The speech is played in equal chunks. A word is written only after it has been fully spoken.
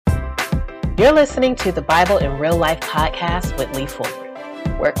You're listening to the Bible in Real Life podcast with Lee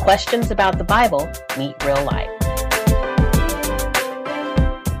Fuller, where questions about the Bible meet real life.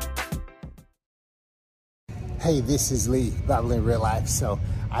 Hey, this is Lee, Bible in Real Life. So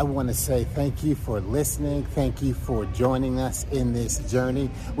I want to say thank you for listening. Thank you for joining us in this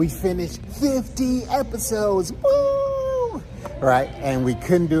journey. We finished 50 episodes. Woo! Right? And we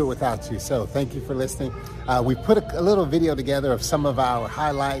couldn't do it without you. So thank you for listening. We put a little video together of some of our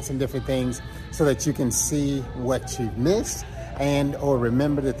highlights and different things so that you can see what you've missed and or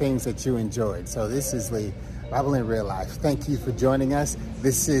remember the things that you enjoyed. So this is Lee, Bible in Real Life. Thank you for joining us.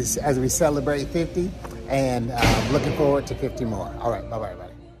 This is as we celebrate 50 and looking forward to 50 more. All right. Bye-bye,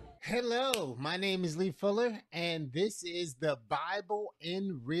 everybody. Hello, my name is Lee Fuller, and this is the Bible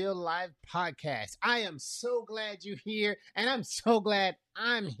in Real Life podcast. I am so glad you're here, and I'm so glad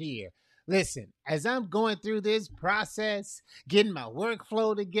I'm here. Listen, as I'm going through this process, getting my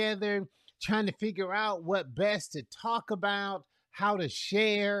workflow together, trying to figure out what best to talk about, how to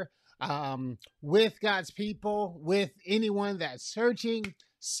share with God's people, with anyone that's searching,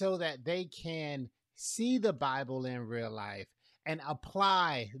 so that they can see the Bible in real life and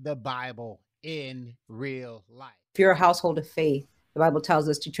apply the Bible in real life. If you're a household of faith, the Bible tells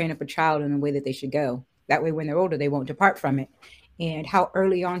us to train up a child in the way that they should go. That way, when they're older, they won't depart from it. And how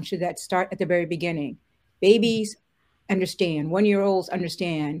early on should that start? At the very beginning. Babies understand. 1-year-olds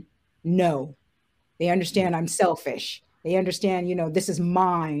understand. No, they understand I'm selfish. They understand, this is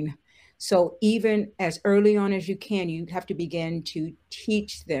mine. So even as early on as you can, you have to begin to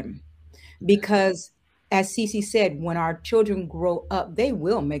teach them. Because as Cece said, when our children grow up, they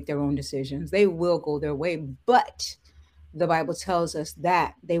will make their own decisions. They will go their way. But the Bible tells us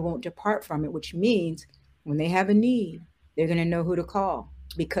that they won't depart from it, which means when they have a need, they're going to know who to call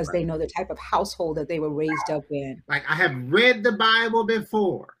because they know the type of household that they were raised up in. Like, I have read the Bible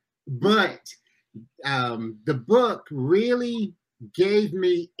before, but the book really gave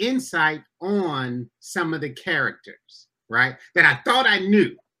me insight on some of the characters, right? That I thought I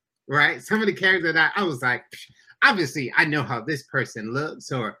knew. Right. Some of the characters that I was like, obviously, I know how this person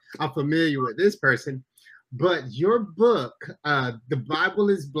looks or I'm familiar with this person. But your book, The Bible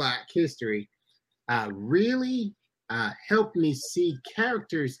is Black History, really helped me see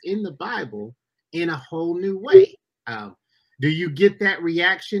characters in the Bible in a whole new way. Do you get that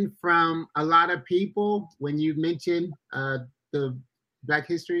reaction from a lot of people when you mention the Black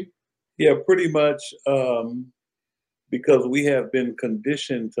history? Yeah, pretty much. Because we have been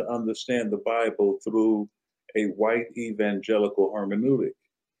conditioned to understand the Bible through a white evangelical hermeneutic.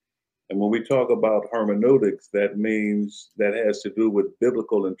 And when we talk about hermeneutics, that means that has to do with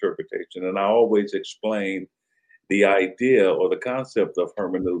biblical interpretation. And I always explain the idea or the concept of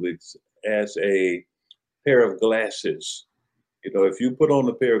hermeneutics as a pair of glasses. If you put on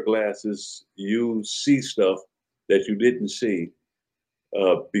a pair of glasses, you see stuff that you didn't see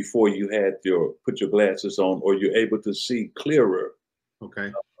before you had put your glasses on, or you're able to see clearer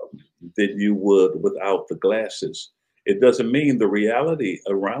than you would without the glasses. It doesn't mean the reality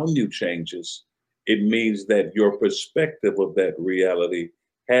around you changes. It means that your perspective of that reality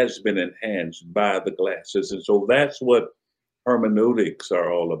has been enhanced by the glasses. And so that's what hermeneutics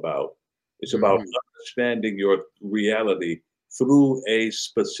are all about. It's about understanding your reality through a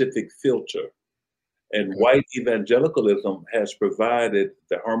specific filter. And white evangelicalism has provided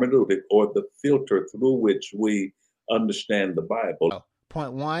the hermeneutic or the filter through which we understand the Bible.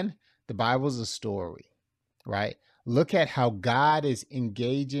 Point one, the Bible's a story, right? Look at how God is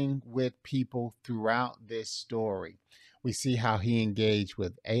engaging with people throughout this story. We see how he engaged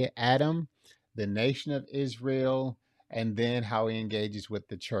with Adam, the nation of Israel, and then how he engages with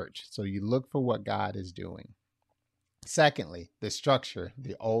the church. So you look for what God is doing. Secondly, the structure,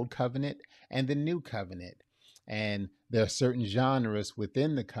 the old covenant and the new covenant. And there are certain genres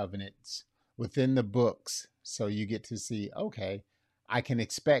within the covenants, within the books. So you get to see, okay, I can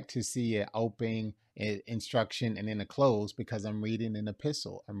expect to see an opening, instruction, and then a close because I'm reading an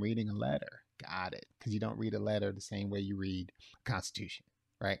epistle. I'm reading a letter. Got it. Because you don't read a letter the same way you read a Constitution,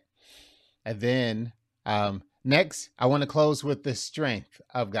 right? And then next, I want to close with the strength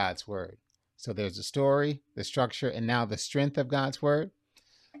of God's word. So there's the story, the structure, and now the strength of God's word.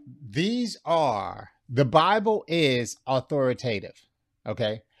 The Bible is authoritative,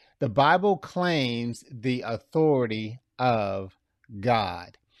 okay? The Bible claims the authority of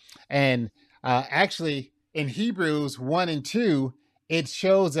God. And actually, in Hebrews 1 and 2, it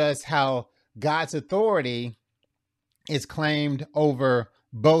shows us how God's authority is claimed over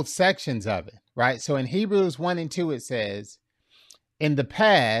both sections of it, right? So in Hebrews 1 and 2, it says, in the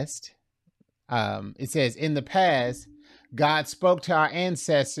past, God spoke to our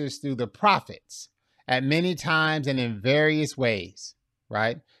ancestors through the prophets at many times and in various ways,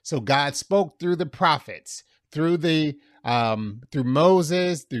 right? So God spoke through the prophets, through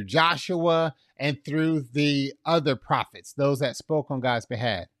Moses, through Joshua, and through the other prophets, those that spoke on God's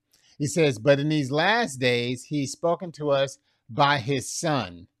behalf. He says, but in these last days, he's spoken to us by his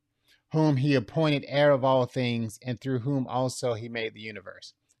son, whom he appointed heir of all things, and through whom also he made the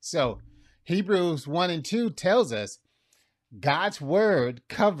universe. So Hebrews 1 and 2 tells us God's word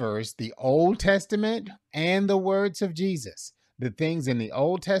covers the Old Testament and the words of Jesus. The things in the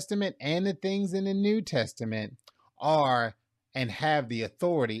Old Testament and the things in the New Testament are and have the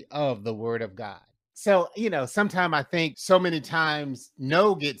authority of the word of God. So, sometimes I think so many times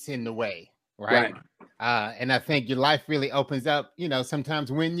no gets in the way, right? And I think your life really opens up,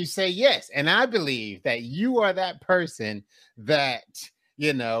 sometimes when you say yes. And I believe that you are that person that,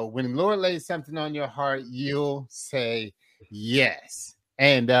 when the Lord lays something on your heart, you'll say yes.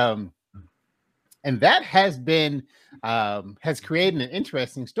 And that has been, has created an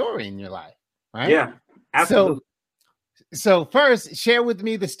interesting story in your life, right? Yeah, absolutely. So first, share with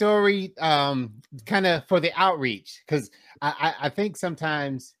me the story, kind of for the outreach, because I think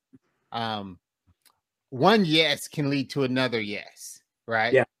sometimes one yes can lead to another yes,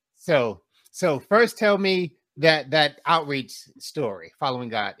 right? Yeah. So first, tell me that outreach story, following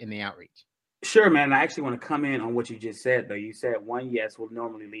God in the outreach. Sure, man. I actually want to come in on what you just said, though. You said one yes will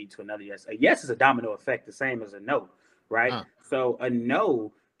normally lead to another yes. A yes is a domino effect, the same as a no, right? So a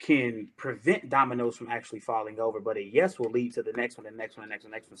no can prevent dominoes from actually falling over, but a yes will lead to the next one, the next one, the next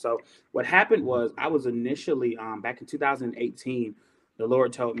one, the next one. So what happened was I was initially back in 2018, the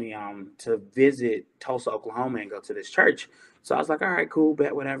Lord told me to visit Tulsa, Oklahoma and go to this church. So I was like, all right, cool,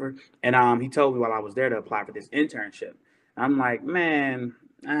 bet, whatever. And he told me while I was there to apply for this internship. I'm like, man,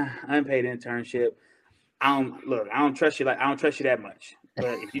 unpaid internship. I don't trust you. I don't trust you that much.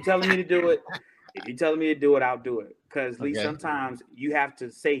 But if you're telling me to do it, I'll do it. Because at least sometimes you have to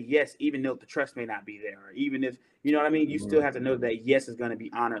say yes, even though the trust may not be there, or even if you know what I mean. You still have to know that yes is going to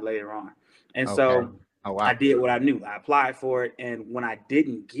be honored later on. And so I did what I knew. I applied for it, and when I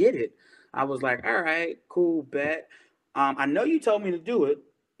didn't get it, I was like, all right, cool, bet. I know you told me to do it,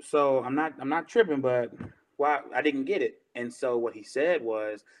 so I'm not tripping, but why I didn't get it. And so what he said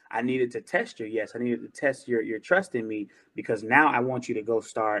was, I needed to test your yes. I needed to test your trust in me, because now I want you to go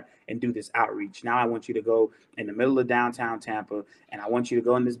start and do this outreach. Now I want you to go in the middle of downtown Tampa, and I want you to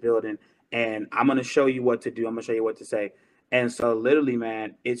go in this building, and I'm going to show you what to do. I'm going to show you what to say. And so literally,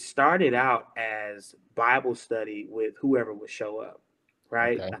 man, it started out as Bible study with whoever would show up,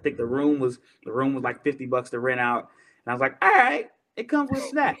 right? Okay. I think the room was like $50 to rent out. And I was like, all right, it comes with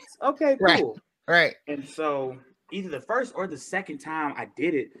snacks. Okay, cool. Right. And so either the first or the second time I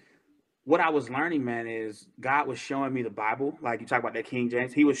did it, what I was learning, man, is God was showing me the Bible. Like you talk about that King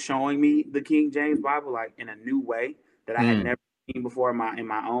James. He was showing me the King James Bible, like in a new way that I had never seen before in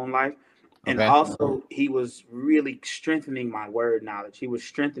my own life. And also he was really strengthening my word knowledge. He was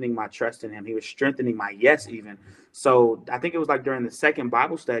strengthening my trust in him. He was strengthening my yes even. So I think it was like during the second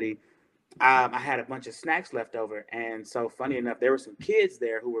Bible study, I had a bunch of snacks left over. And so funny enough, there were some kids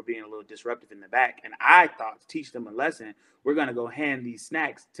there who were being a little disruptive in the back. And I thought, to teach them a lesson, we're going to go hand these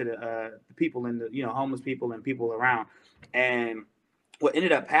snacks to the people in the, homeless people and people around. And what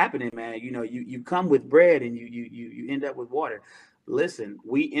ended up happening, man, you come with bread and you end up with water. Listen,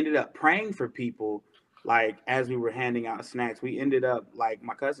 we ended up praying for people, like as we were handing out snacks. We ended up, like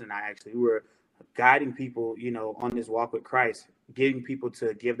my cousin and I actually, we were guiding people, on this walk with Christ, getting people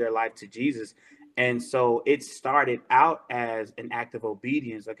to give their life to Jesus. And so it started out as an act of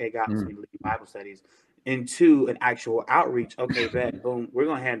obedience. Okay, God wants me to lead Bible studies, into an actual outreach. Okay, bet, boom, we're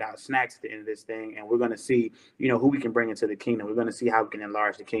going to hand out snacks at the end of this thing, and we're going to see, who we can bring into the kingdom. We're going to see how we can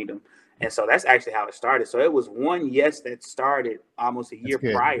enlarge the kingdom. And so that's actually how it started. So it was one yes that started almost a year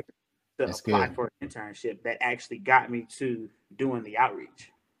prior to apply for an internship that actually got me to doing the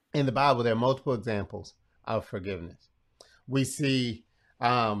outreach. In the Bible, there are multiple examples of forgiveness. We see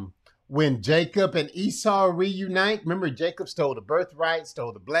when Jacob and Esau reunite. Remember, Jacob stole the birthright,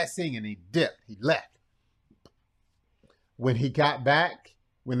 stole the blessing, and he dipped. He left. When he got back,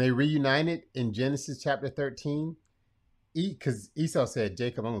 when they reunited in Genesis chapter 13, because Esau said,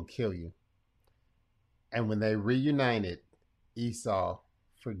 Jacob, I'm going to kill you. And when they reunited, Esau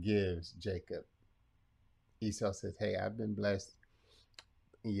forgives Jacob. Esau says, hey, I've been blessed.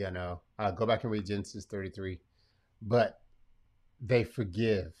 I'll go back and read Genesis 33. But they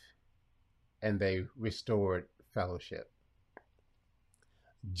forgive and they restored fellowship.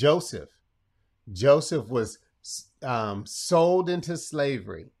 Joseph was sold into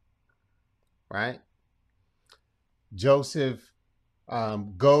slavery, right? Joseph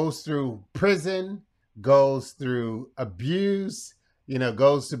goes through prison, goes through abuse,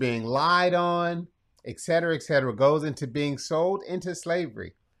 goes to being lied on, et cetera, goes into being sold into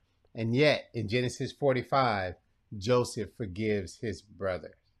slavery. And yet, in Genesis 45, Joseph forgives his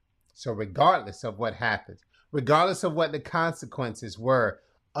brother. So regardless of what happens, regardless of what the consequences were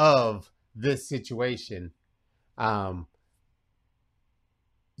of this situation,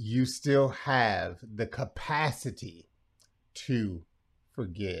 you still have the capacity to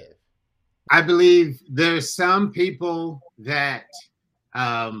forgive. I believe there's some people that,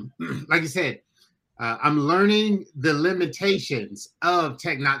 like I said, I'm learning the limitations of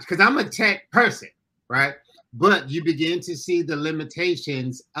technology because I'm a tech person, right? But you begin to see the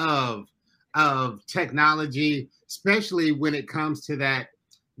limitations of technology, especially when it comes to that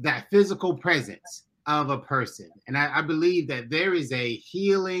physical presence of a person. And I believe that there is a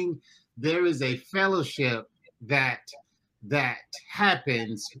healing, there is a fellowship that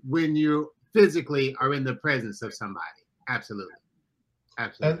happens when you physically are in the presence of somebody. Absolutely.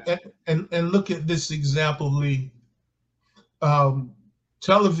 And look at this example, Lee.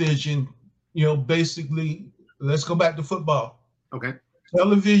 Television, basically, let's go back to football. Okay.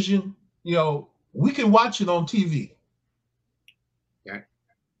 Television, we can watch it on TV. Okay.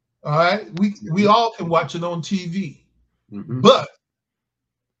 All right. We all can watch it on TV. Mm-hmm. But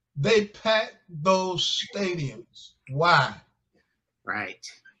they pack those stadiums. Why? Right.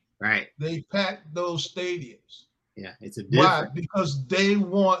 They pack those stadiums. Yeah, it's a different. Why? Different. Because they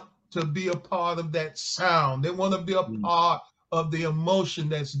want to be a part of that sound. They want to be a part of the emotion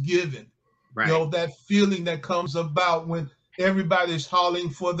that's given. Right. That feeling that comes about when everybody's hollering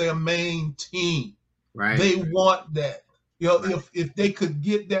for their main team. Right. They want that. If they could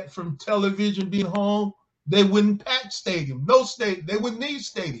get that from television being home, they wouldn't pack stadium. No stadium. They wouldn't need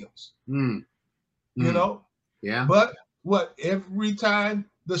stadiums. Yeah. But every time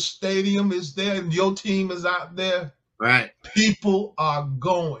the stadium is there and your team is out there, right, people are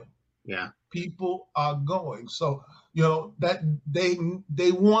going. Yeah. People are going. So, that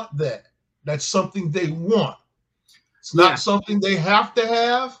they want that. That's something they want. It's not something they have to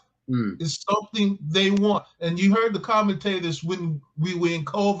have. It's something they want. And you heard the commentators when we were in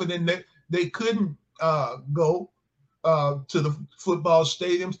COVID and they couldn't go to the football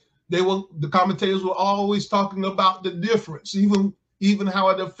stadiums. The commentators were always talking about the difference, even how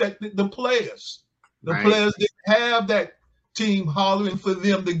it affected the players. The players didn't have that team hollering for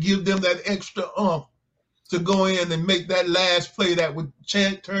them to give them that extra to go in and make that last play that would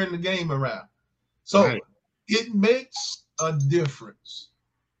turn the game around. So it makes a difference.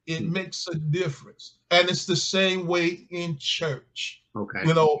 It makes a difference. And it's the same way in church. Okay.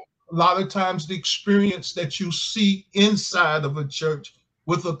 A lot of times the experience that you see inside of a church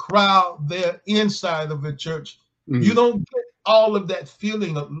with a crowd there inside of a church, you don't get all of that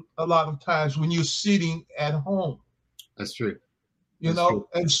feeling a lot of times when you're sitting at home. That's true. True.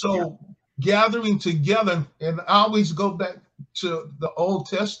 And so gathering together, and I always go back to the Old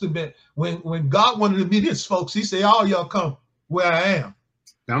Testament, when God wanted to meet his folks, he said, all y'all come where I am.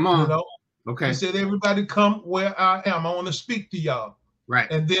 Come on. Okay. He said, everybody come where I am. I want to speak to y'all. Right.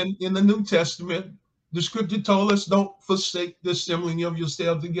 And then in the New Testament, the scripture told us, don't forsake the assembling of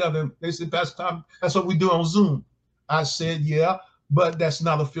yourselves together. And they said, Pastor Tom, that's what we do on Zoom. I said, yeah, but that's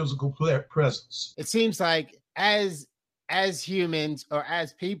not a physical presence. It seems like as humans or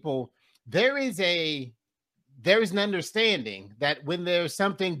as people, there is an understanding that when there's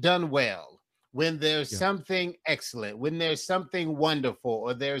something done well, when there's something excellent, when there's something wonderful,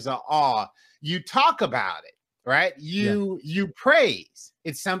 or there's an awe, you talk about it, right? You praise.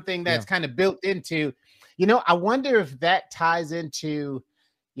 It's something that's kind of built into, I wonder if that ties into,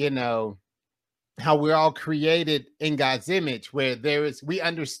 how we're all created in God's image, where we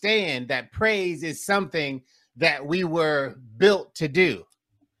understand that praise is something that we were built to do.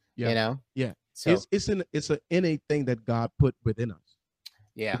 Yeah. So it's an innate thing that God put within us.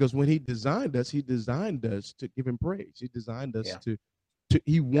 Yeah. Because when he designed us to give him praise. He designed us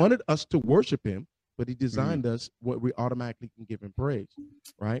he wanted us to worship him, but he designed us what we automatically can give him praise.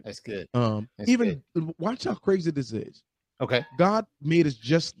 Right. That's good. Good. Watch how crazy this is. Okay. God made us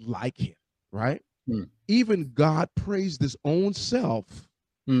just like him. Right. Even God praised his own self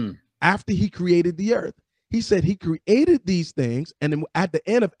after he created the earth. He said he created these things, and then at the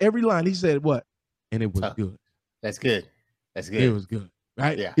end of every line, he said, what? And it was good. That's good. That's good. It was good.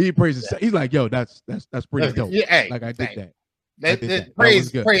 Right? Yeah. He praised himself. He's like, yo, that's pretty dope. Yeah, hey, like I did that. That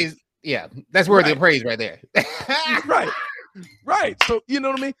praise. Yeah, that's worthy of praise right there. Right. So you know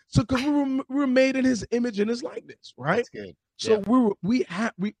what I mean? So because we were made in his image and his likeness, right? That's good. So we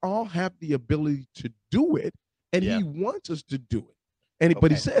all have the ability to do it, And he wants us to do it. And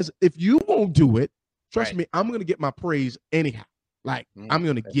but he says, if you won't do it, trust me, I'm going to get my praise anyhow. Like, I'm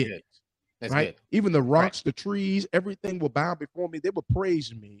going to get it. That's right. Good. Even the rocks, the trees, everything will bow before me. They will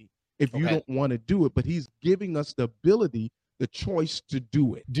praise me if you don't want to do it. But he's giving us the ability, the choice to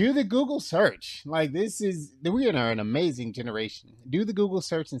do it. Do the Google search. Like, we are an amazing generation. Do the Google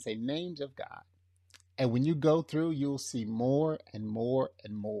search and say names of God. And when you go through, you'll see more and more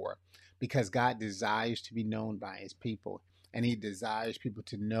and more, because God desires to be known by his people. And he desires people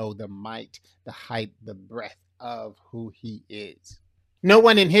to know the might, the height, the breadth of who he is. No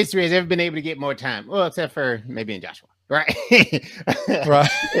one in history has ever been able to get more time. Well, except for maybe in Joshua, right? Right.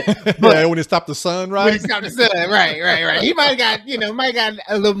 But, when he stopped the sun, right? When he stopped the sun, right. He might have got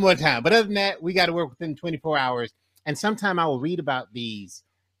a little more time. But other than that, we got to work within 24 hours. And sometime I will read about these,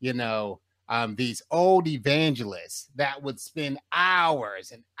 these old evangelists that would spend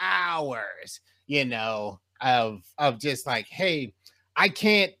hours and hours, of just like, hey, I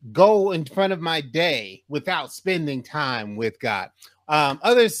can't go in front of my day without spending time with God.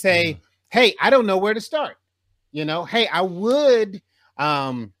 Others say, hey, I don't know where to start. Hey, I would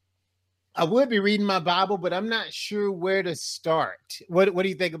be reading my Bible, but I'm not sure where to start. What do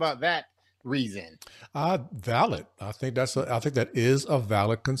you think about that reason? Valid. I think that is a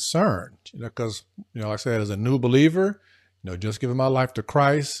valid concern, because, like I said, as a new believer, just giving my life to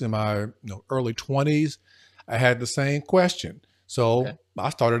Christ in my early 20s, I had the same question. So I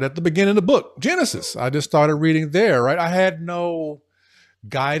started at the beginning of the book, Genesis. I just started reading there, right? I had no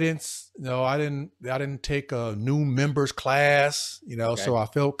guidance. I didn't take a new members class, so I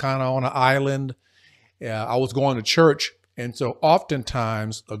felt kind of on an island. I was going to church. And so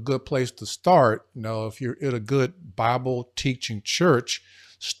oftentimes a good place to start, if you're in a good Bible teaching church,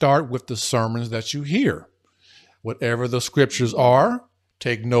 start with the sermons that you hear. Whatever the scriptures are,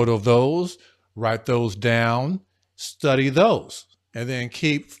 take note of those, write those down, study those, and then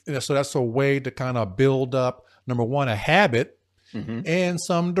so that's a way to kind of build up, number one, a habit and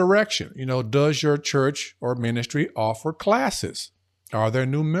some direction. Does your church or ministry offer classes? Are there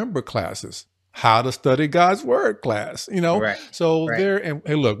new member classes? How to study God's word class, there, and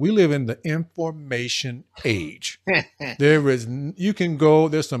hey, look, we live in the information age. There's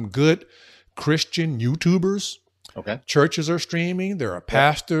some good Christian YouTubers. Churches are streaming. There are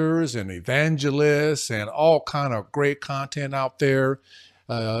pastors and evangelists and all kind of great content out there.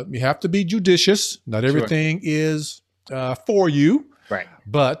 You have to be judicious. Not everything is for you,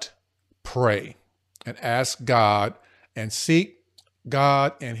 but pray and ask God and seek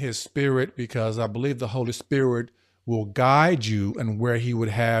God and his Spirit, because I believe the Holy Spirit will guide you and where he would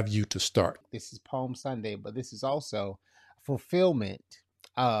have you to start. This is Palm Sunday, but this is also fulfillment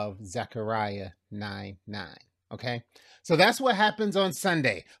of Zechariah 9:9. Okay, so that's what happens on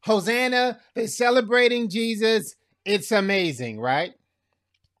Sunday. Hosanna, they're celebrating Jesus. It's amazing, right?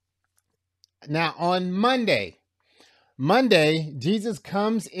 Now on Monday, Jesus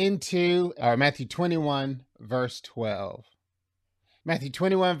comes into Matthew 21, verse 12. Matthew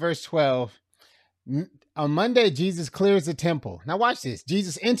 21, verse 12. On Monday, Jesus clears the temple. Now watch this.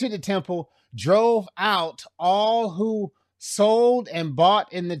 Jesus entered the temple, drove out all who sold and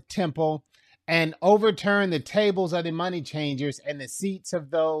bought in the temple, and overturned the tables of the money changers and the seats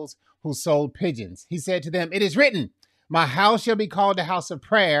of those who sold pigeons. He said to them, "It is written, my house shall be called a house of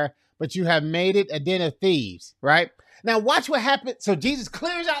prayer, but you have made it a den of thieves," right? Now watch what happens. So Jesus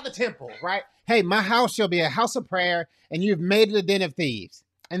clears out the temple, right? Hey, my house shall be a house of prayer, and you've made it a den of thieves.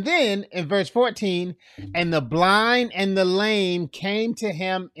 And then in verse 14, and the blind and the lame came to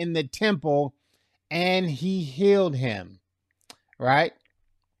him in the temple, and he healed him, right?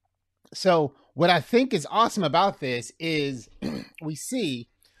 So what I think is awesome about this is we see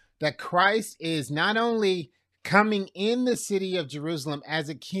that Christ is not only coming in the city of Jerusalem as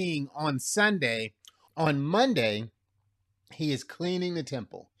a king on Sunday, on Monday, he is cleaning the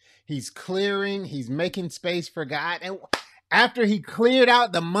temple. He's making space for God. And after he cleared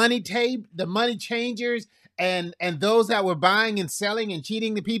out the money changers and those that were buying and selling and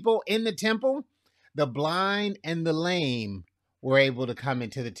cheating the people in the temple, the blind and the lame were able to come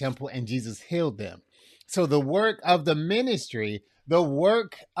into the temple, and Jesus healed them. So the work of the ministry, the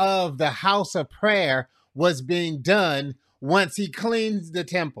work of the house of prayer was being done once he cleansed the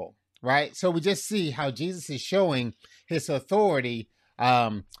temple, right? So we just see how Jesus is showing his authority,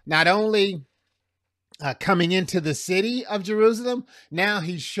 not only coming into the city of Jerusalem, now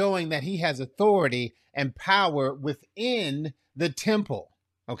he's showing that he has authority and power within the temple,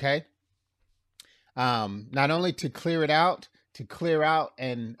 okay? Not only to clear out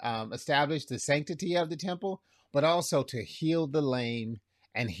and establish the sanctity of the temple, but also to heal the lame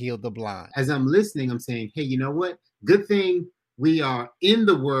and heal the blind. As I'm listening, I'm saying, hey, you know what? Good thing we are in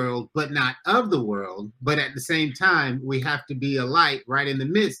the world, but not of the world. But at the same time, we have to be a light right in the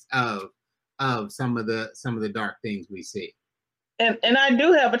midst of some of the dark things we see. And I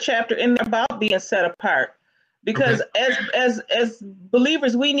do have a chapter in there about being set apart, because as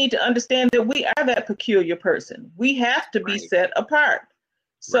believers, we need to understand that we are that peculiar person. We have to be set apart.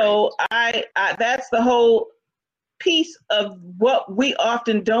 So I that's the whole piece of what we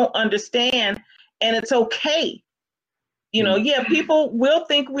often don't understand, and it's okay. You know, people will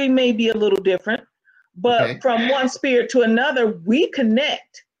think we may be a little different, but from one spirit to another, we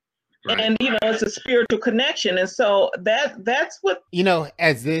connect. And, you know, it's a spiritual connection. And so that's what... You know,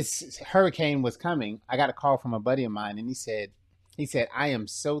 as this hurricane was coming, I got a call from a buddy of mine, and he said, I am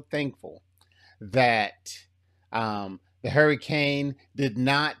so thankful that the hurricane did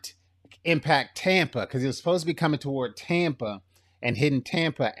not impact Tampa, because it was supposed to be coming toward Tampa and hitting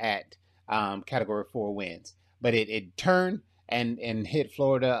Tampa at Category 4 winds. But it turned and hit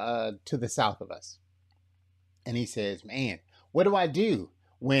Florida to the south of us. And he says, man, what do I do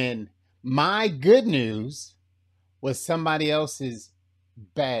when my good news was somebody else's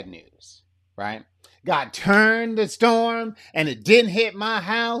bad news, right? God turned the storm and it didn't hit my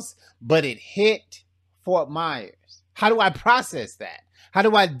house, but it hit Fort Myers. How do I process that? How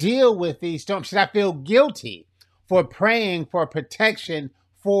do I deal with these storms? Should I feel guilty for praying for protection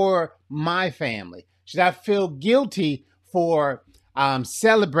for my family? Should I feel guilty for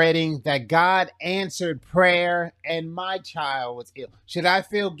celebrating that God answered prayer and my child was ill? Should I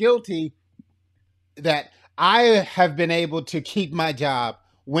feel guilty that I have been able to keep my job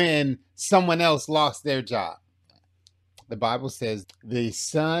when someone else lost their job? The Bible says the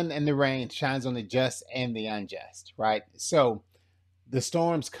sun and the rain shines on the just and the unjust, right? So the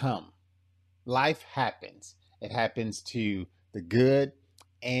storms come. Life happens. It happens to the good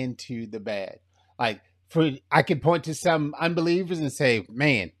and to the bad. Like, I could point to some unbelievers and say,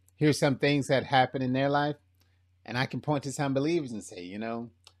 man, here's some things that happen in their life. And I can point to some believers and say, you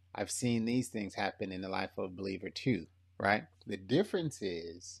know, I've seen these things happen in the life of a believer too, right? The difference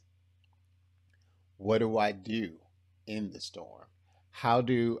is, what do I do in the storm? How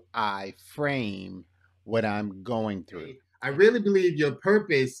do I frame what I'm going through? I really believe your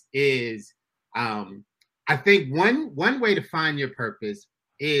purpose is, I think one way to find your purpose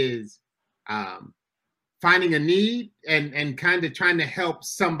is, finding a need and kind of trying to help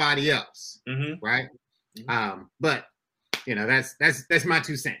somebody else, right? But you know, that's my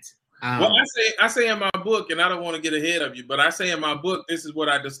 2 cents. Well, I say in my book, and I don't want to get ahead of you, but I say in my book, this is what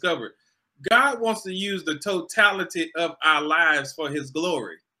I discovered. God wants to use the totality of our lives for his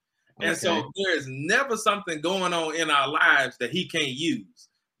glory. And so there is never something going on in our lives that he can't use.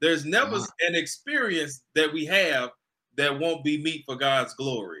 There's never an experience that we have that won't be meet for God's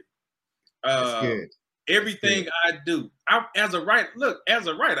glory. That's good. Everything I do, as a writer,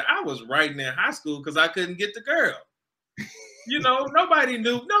 I was writing in high school because I couldn't get the girl. You know, nobody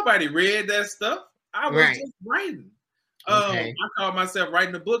knew, nobody read that stuff. I was just writing. I called myself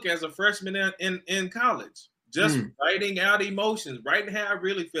writing a book as a freshman in college, just writing out emotions, writing how I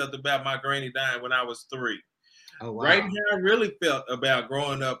really felt about my granny dying when I was 3. Oh, wow. Writing how I really felt about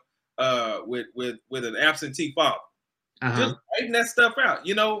growing up with an absentee father. Just writing that stuff out,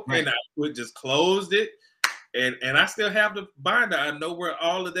 you know, and I would just closed it, and I still have the binder. I know where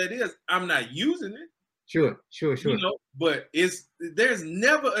all of that is. I'm not using it. Sure. You know, but there's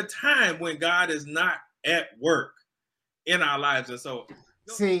never a time when God is not at work in our lives, and so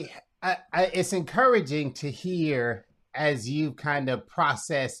see, it's encouraging to hear as you kind of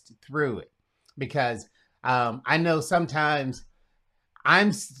processed through it, because I know sometimes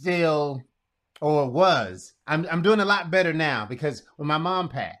I'm still. Or was. I'm doing a lot better now, because when my mom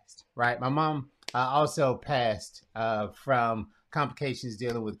passed, right? My mom also passed from complications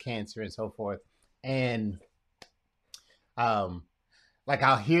dealing with cancer and so forth. And like,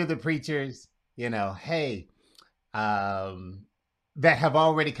 I'll hear the preachers, you know, hey, that have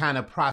already kind of processed